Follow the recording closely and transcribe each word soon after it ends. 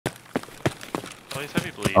Oh, he's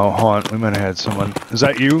heavy bleed. Oh, hold on. We might have had someone. Is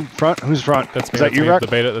that you, front? Who's front? That's me. Is that you, Rack? The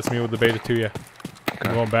beta. That's me with the beta too. Yeah. Okay.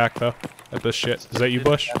 I'm going back though. At this shit. Is that you,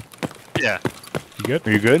 Bush? Yeah. You good?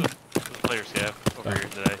 Are you good? The players, yeah. Over here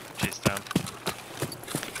today. Chased down.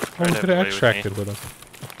 Oh, we could have extracted with him.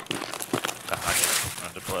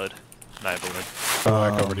 Under blood. Nine blood. Go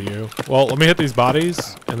back over to you. Well, let me hit these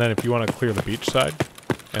bodies, and then if you want to clear the beach side,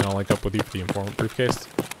 and I'll link up with you for the informant briefcase.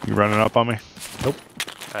 You running up on me? Nope.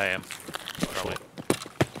 I am. Probably.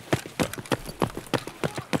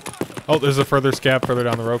 Oh, there's a further scab further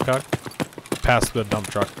down the road, Cock. Past the dump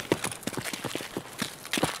truck.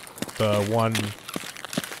 The one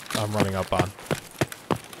I'm running up on.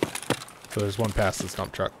 So there's one past this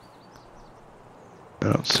dump truck. I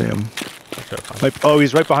don't see him. I'll try to find him. Like, oh,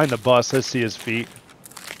 he's right behind the bus. I see his feet.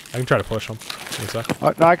 I can try to push him. Give me a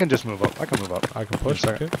sec. No, I can just move up. I can move up. I can push.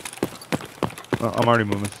 Give me a Okay. No, I'm already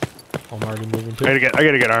moving. I'm already moving I too.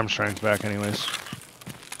 gotta get arm strength back, anyways.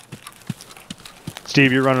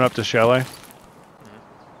 Steve, you're running up to chalet.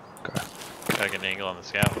 Okay. Gotta get an angle on the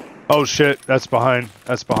scout. Oh shit, that's behind.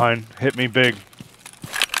 That's behind. Hit me big.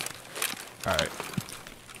 Alright.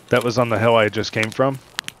 That was on the hill I just came from.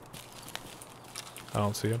 I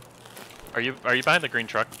don't see him. Are you behind the green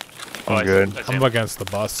truck? I'm I see- good. I see I'm him. against the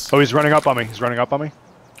bus. Oh, he's running up on me. He's running up on me.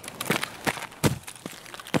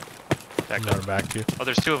 Back I'm up. running back to you. Oh,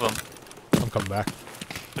 there's two of them. I'm coming back.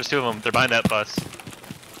 There's two of them. They're behind that bus.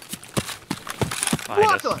 Behind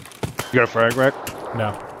us. You got a frag rack?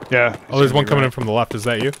 No. Yeah. Oh, there's one coming in from the left. Is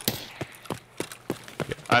that you?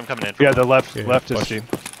 I'm coming in. From Yeah, the left Yeah, left is push. Steve.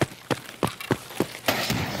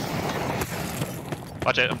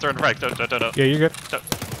 Watch it. I'm throwing the frag. Don't. Yeah, you're good.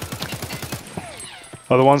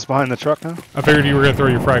 Oh, the one's behind the truck now? I figured you were gonna throw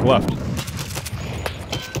your frag left.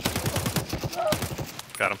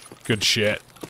 Got him. Good shit.